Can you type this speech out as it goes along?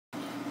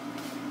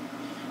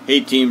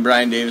Hey team,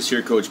 Brian Davis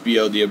here, Coach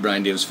BLD of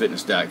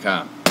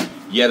BrianDavisFitness.com.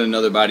 Yet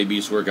another Body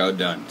Beast workout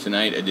done.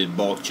 Tonight I did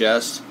bulk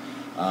chest.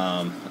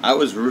 I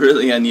was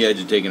really on the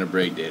edge of taking a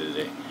break day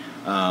today.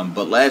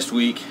 But last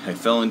week I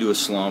fell into a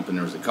slump and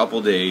there was a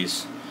couple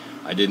days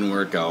I didn't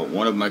work out.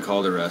 One of them I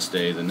called a rest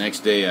day. The next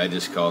day I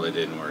just called I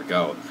didn't work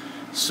out.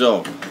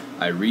 So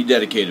I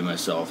rededicated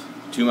myself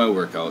to my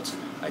workouts.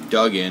 I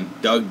dug in,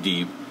 dug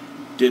deep,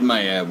 did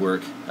my ab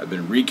work. I've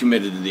been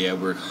recommitted to the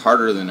ab work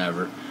harder than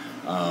ever.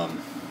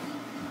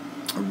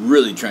 I'm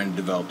really trying to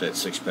develop that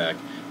six-pack.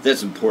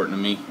 That's important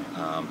to me.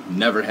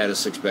 Never had a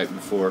six-pack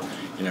before,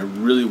 and I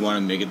really want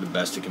to make it the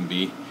best it can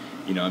be.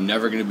 You know, I'm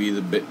never going to be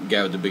the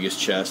guy with the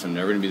biggest chest. I'm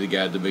never going to be the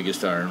guy with the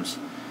biggest arms.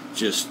 It's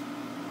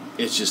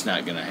just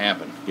not going to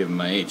happen, given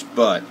my age.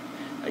 But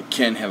I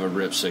can have a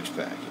ripped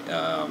six-pack.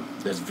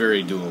 That's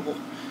very doable.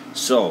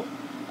 So,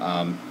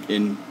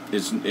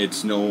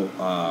 it's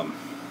no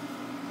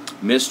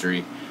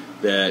mystery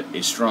that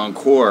a strong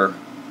core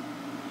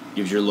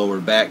gives your lower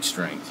back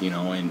strength, you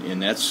know,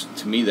 and that's,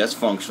 to me, that's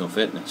functional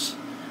fitness.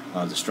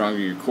 The stronger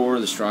your core,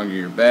 the stronger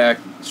your back,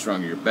 the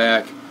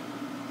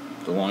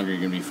longer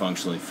you're going to be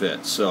functionally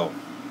fit. So,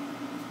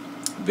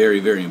 very,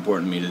 very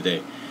important to me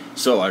today.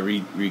 So, I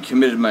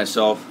recommitted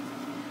myself.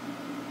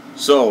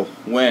 So,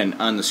 when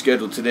on the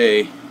schedule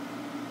today,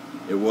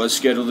 it was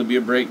scheduled to be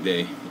a break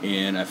day,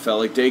 and I felt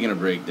like taking a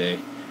break day,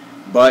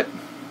 but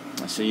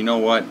I said, you know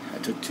what, I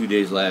took 2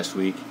 days last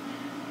week.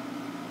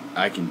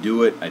 I can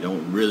do it. I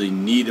don't really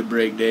need a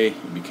break day.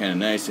 It'd be kind of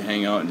nice to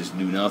hang out and just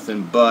do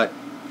nothing, but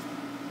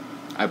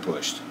I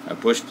pushed. I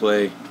pushed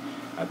play.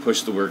 I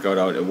pushed the workout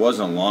out. It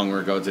wasn't a long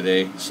workout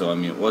today, so I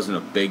mean, it wasn't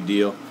a big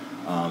deal.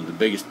 The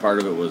biggest part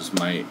of it was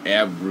my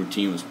ab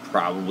routine was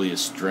probably as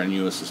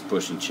strenuous as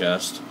pushing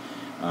chest,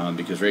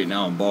 because right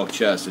now in bulk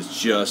chest,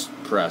 it's just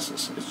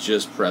presses. It's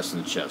just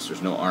pressing the chest.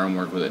 There's no arm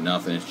work with it,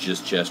 nothing. It's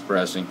just chest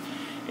pressing,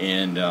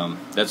 and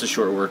that's a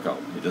short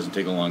workout. It doesn't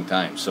take a long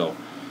time, so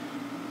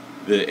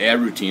the ab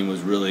routine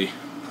was really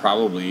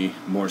probably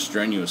more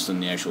strenuous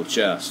than the actual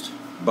chest.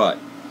 But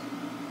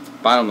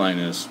bottom line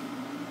is,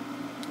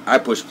 I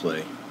pushed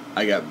play.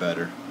 I got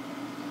better.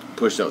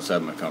 Pushed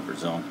outside my comfort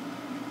zone.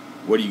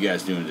 What are you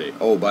guys doing today?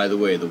 Oh, by the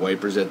way, the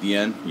wipers at the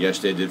end.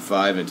 Yesterday I did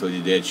 5. I told you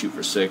today I'd shoot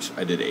for 6.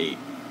 I did 8.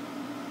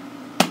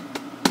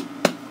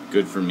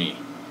 Good for me.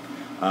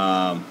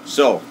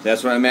 So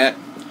that's where I'm at.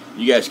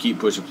 You guys keep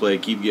pushing play,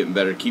 keep getting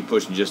better, keep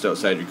pushing just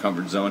outside your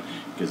comfort zone,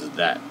 because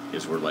that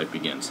is where life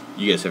begins.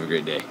 You guys have a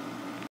great day.